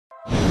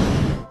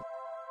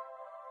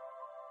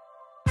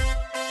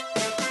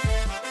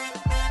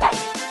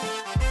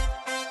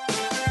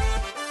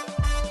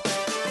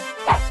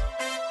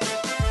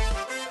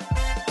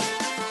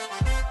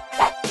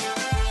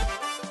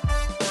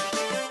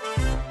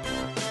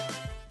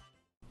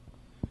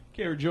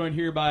Okay, we're joined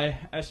here by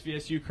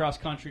SVSU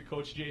cross-country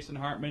coach Jason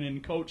Hartman.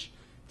 And coach,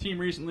 team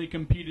recently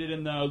competed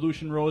in the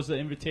Lucian Rosa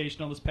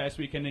Invitational this past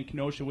weekend in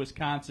Kenosha,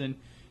 Wisconsin.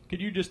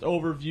 Could you just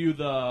overview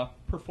the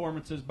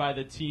performances by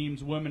the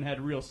teams? Women had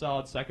a real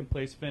solid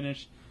second-place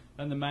finish,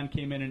 and the men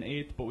came in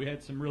 8th, but we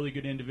had some really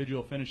good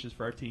individual finishes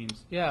for our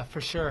teams. Yeah,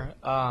 for sure.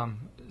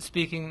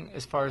 Speaking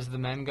as far as the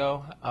men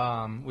go,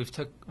 we've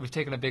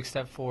taken a big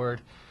step forward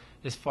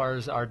as far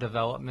as our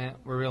development.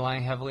 We're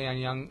relying heavily on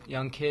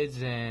young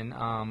kids, and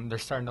they're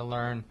starting to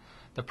learn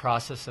the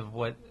process of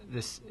what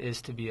this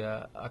is to be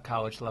a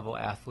college level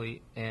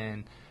athlete,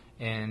 and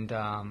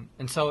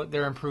so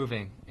they're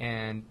improving,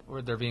 and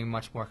they're being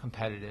much more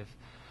competitive.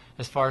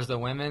 As far as the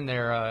women,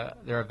 they're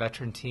a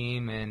veteran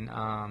team, and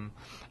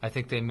I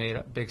think they made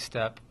a big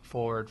step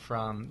forward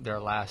from their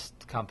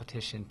last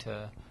competition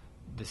to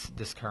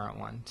this current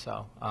one.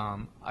 So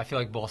I feel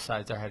like both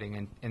sides are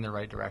heading in the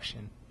right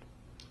direction.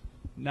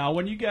 Now,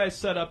 when you guys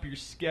set up your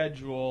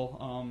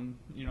schedule,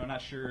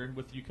 not sure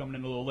with you coming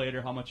in a little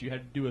later how much you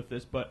had to do with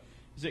this, but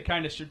is it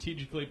kind of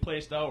strategically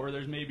placed out where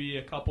there's maybe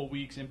a couple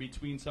weeks in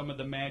between some of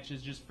the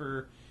matches just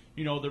for,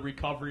 the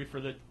recovery for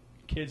the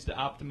kids to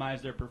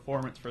optimize their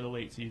performance for the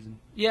late season?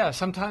 Yeah,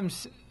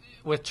 sometimes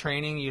with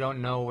training you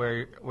don't know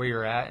where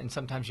you're at, and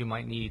sometimes you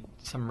might need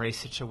some race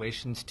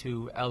situations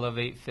to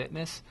elevate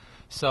fitness.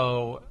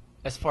 So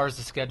as far as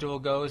the schedule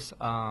goes,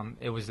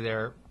 it was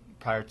there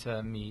prior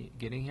to me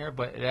getting here,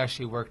 but it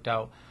actually worked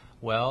out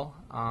well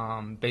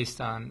based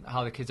on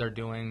how the kids are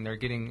doing. They're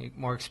getting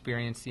more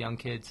experience, the young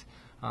kids,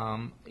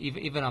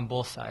 even on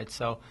both sides.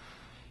 So,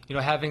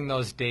 having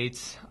those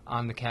dates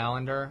on the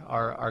calendar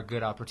are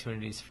good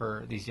opportunities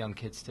for these young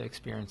kids to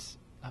experience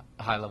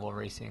high-level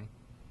racing.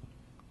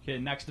 Okay,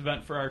 next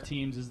event for our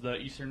teams is the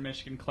Eastern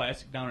Michigan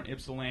Classic down in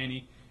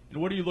Ypsilanti. And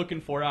what are you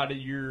looking for out of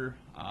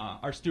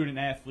our student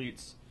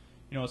athletes,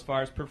 as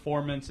far as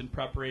performance and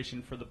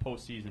preparation for the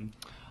postseason?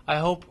 I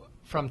hope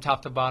from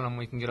top to bottom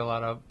we can get a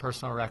lot of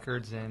personal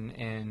records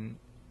and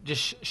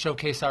just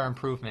showcase our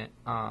improvement.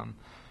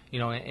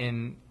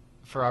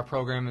 For our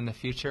program in the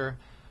future,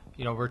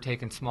 we're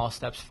taking small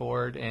steps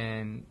forward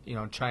and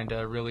trying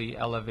to really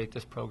elevate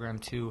this program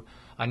to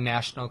a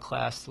national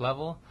class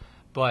level.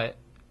 But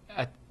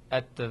at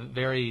the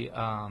very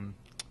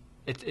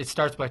it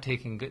starts by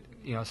taking good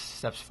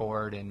steps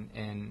forward,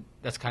 and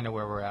that's kind of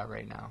where we're at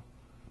right now.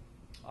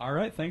 All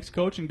right, thanks,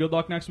 Coach, and good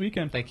luck next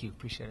weekend. Thank you,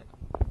 appreciate it.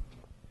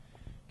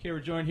 Okay, we're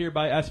joined here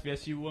by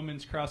SVSU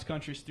women's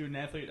cross-country student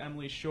athlete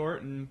Emily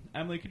Short. And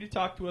Emily, could you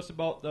talk to us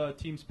about the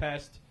team's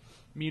past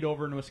meet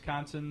over in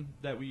Wisconsin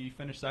that we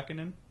finished second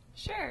in?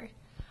 Sure.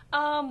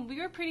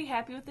 We were pretty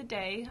happy with the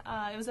day.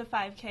 It was a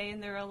 5K,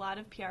 and there were a lot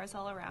of PRs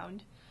all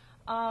around.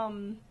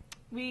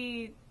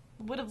 We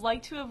would have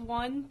liked to have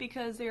won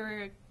because there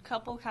were a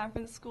couple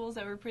conference schools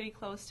that were pretty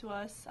close to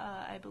us.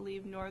 I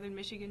believe Northern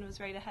Michigan was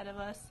right ahead of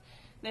us.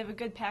 They have a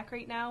good pack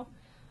right now.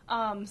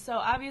 So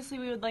obviously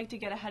we would like to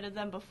get ahead of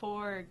them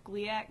before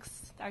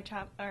GLIACs,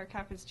 our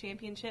conference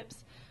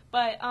championships.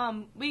 But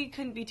we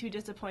couldn't be too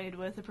disappointed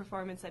with the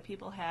performance that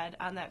people had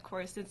on that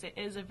course, since it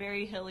is a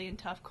very hilly and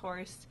tough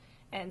course,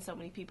 and so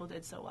many people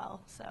did so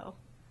well. So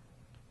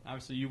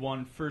obviously you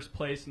won first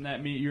place in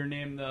that meet. You were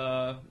named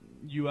the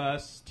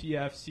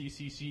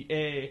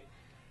USTFCCCA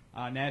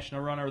National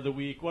Runner of the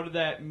Week. What did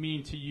that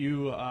mean to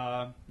you,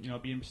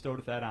 being bestowed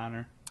with that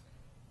honor?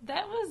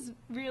 That was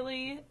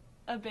really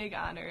a big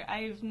honor.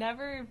 I've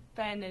never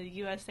been a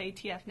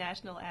USATF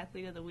National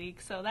Athlete of the Week,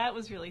 so that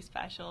was really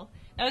special.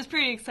 I was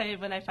pretty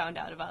excited when I found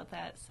out about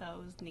that, so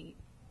it was neat.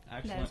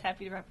 Excellent. And I was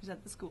happy to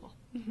represent the school.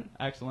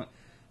 Excellent.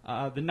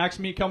 The next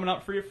meet coming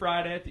up for you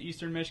Friday at the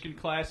Eastern Michigan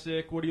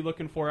Classic. What are you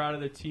looking for out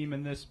of the team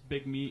in this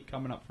big meet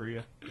coming up for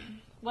you?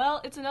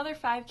 Well, it's another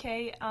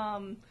 5K,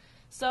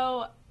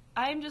 so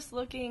I'm just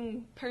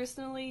looking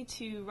personally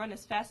to run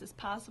as fast as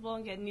possible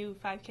and get a new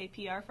 5K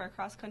PR for our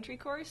cross-country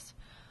course.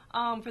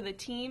 For the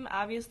team,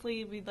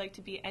 obviously, we'd like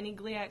to be any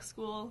GLIAC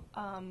school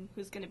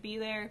who's going to be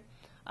there.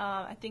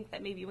 I think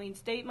that maybe Wayne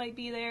State might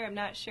be there. I'm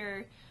not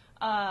sure.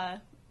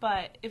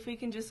 But if we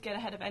can just get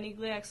ahead of any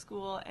GLIAC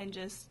school and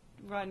just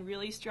run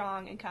really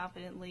strong and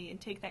confidently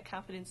and take that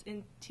confidence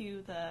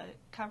into the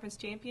conference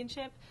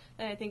championship,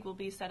 then I think we'll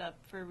be set up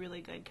for a really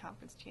good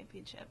conference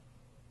championship.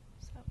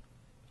 So.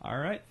 All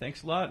right.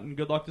 Thanks a lot, and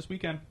good luck this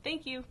weekend.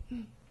 Thank you.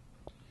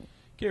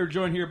 Okay, we're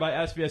joined here by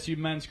SVSU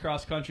men's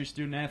cross-country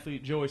student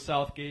athlete Joey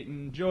Southgate.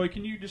 And Joey,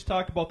 can you just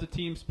talk about the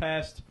team's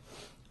past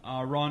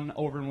run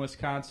over in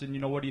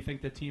Wisconsin? What do you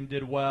think the team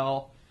did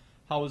well?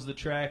 How was the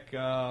track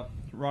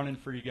running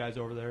for you guys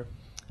over there?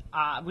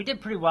 We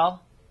did pretty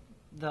well.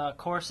 The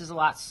course is a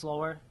lot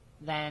slower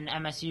than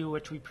MSU,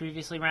 which we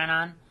previously ran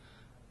on.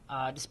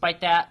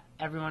 Despite that,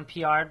 everyone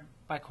PR'd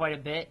by quite a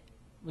bit.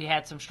 We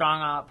had some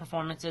strong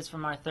performances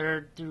from our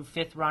 3rd through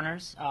 5th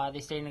runners. They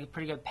stayed in a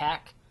pretty good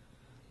pack.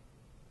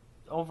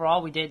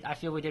 Overall, I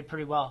feel we did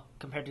pretty well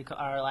compared to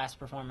our last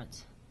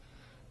performance.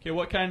 Okay,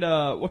 what kind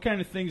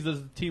of things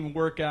does the team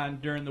work on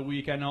during the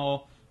week? I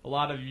know a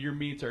lot of your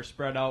meets are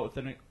spread out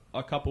within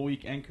a couple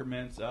week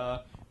increments.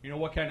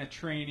 What kind of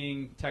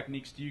training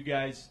techniques do you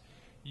guys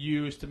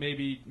use to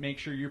maybe make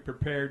sure you're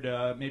prepared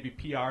to maybe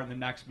PR in the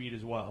next meet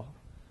as well?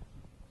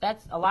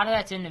 That's a lot of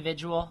that's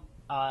individual.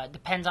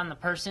 Depends on the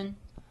person.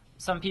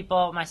 Some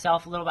people,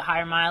 myself, a little bit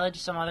higher mileage.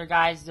 Some other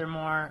guys, they're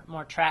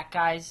more track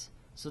guys,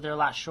 so they're a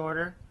lot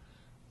shorter.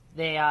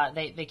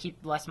 They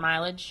keep less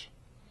mileage.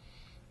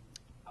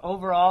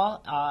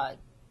 Overall,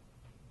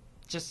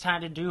 just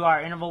trying to do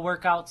our interval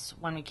workouts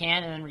when we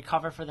can, and then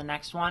recover for the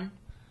next one.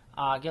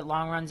 Get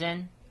long runs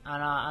in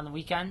on the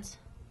weekends.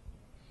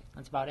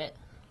 That's about it.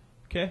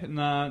 Okay, and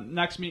the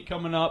next meet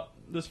coming up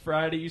this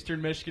Friday,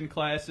 Eastern Michigan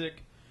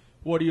Classic.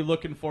 What are you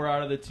looking for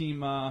out of the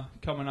team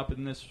coming up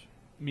in this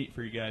meet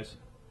for you guys?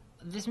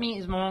 This meet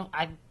is more,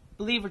 I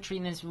believe we're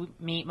treating this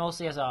meet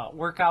mostly as a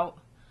workout.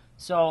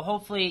 So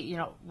hopefully,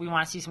 we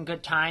want to see some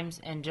good times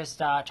and just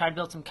try to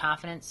build some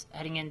confidence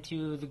heading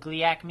into the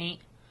GLIAC meet.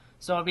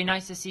 So it'd be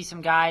nice to see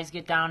some guys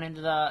get down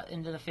into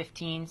the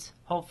 15s,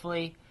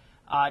 hopefully,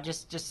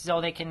 just so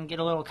they can get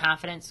a little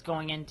confidence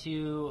going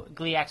into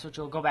GLIACs, which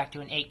will go back to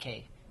an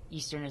 8K.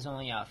 Eastern is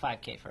only a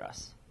 5K for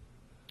us.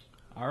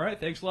 All right,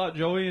 thanks a lot,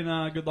 Joey,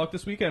 and good luck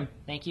this weekend.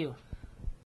 Thank you.